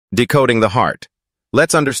Decoding the heart.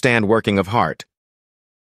 Let's understand working of heart.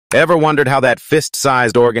 Ever wondered how that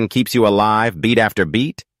fist-sized organ keeps you alive beat after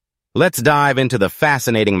beat? Let's dive into the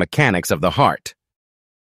fascinating mechanics of the heart.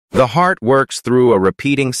 The heart works through a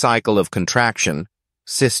repeating cycle of contraction,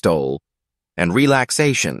 systole, and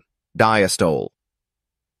relaxation, diastole.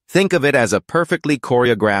 Think of it as a perfectly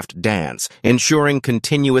choreographed dance, ensuring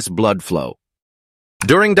continuous blood flow.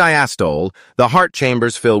 During diastole, the heart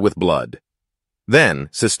chambers fill with blood. Then,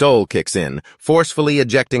 systole kicks in, forcefully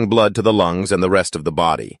ejecting blood to the lungs and the rest of the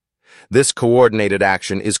body. This coordinated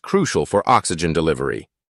action is crucial for oxygen delivery.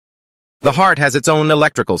 The heart has its own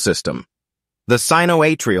electrical system. The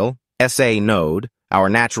sinoatrial, SA node, our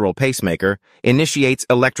natural pacemaker, initiates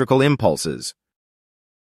electrical impulses.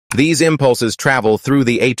 These impulses travel through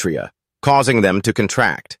the atria, causing them to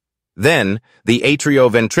contract. Then, the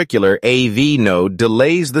atrioventricular AV node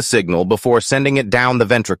delays the signal before sending it down the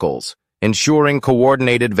ventricles, ensuring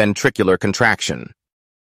coordinated ventricular contraction.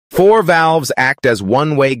 4 valves act as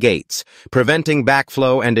one-way gates, preventing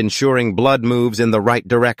backflow and ensuring blood moves in the right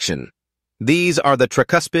direction. These are the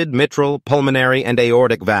tricuspid, mitral, pulmonary, and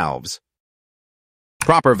aortic valves.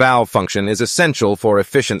 Proper valve function is essential for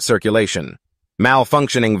efficient circulation.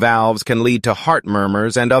 Malfunctioning valves can lead to heart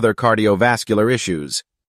murmurs and other cardiovascular issues.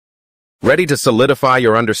 Ready to solidify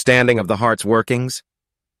your understanding of the heart's workings?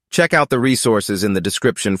 Check out the resources in the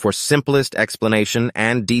description for simplest explanation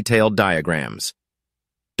and detailed diagrams.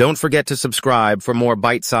 Don't forget to subscribe for more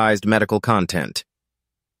bite-sized medical content.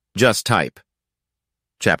 Just type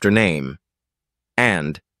chapter name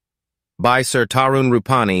and by Sir TArun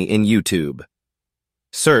Rupani in YouTube.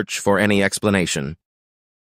 Search for any explanation.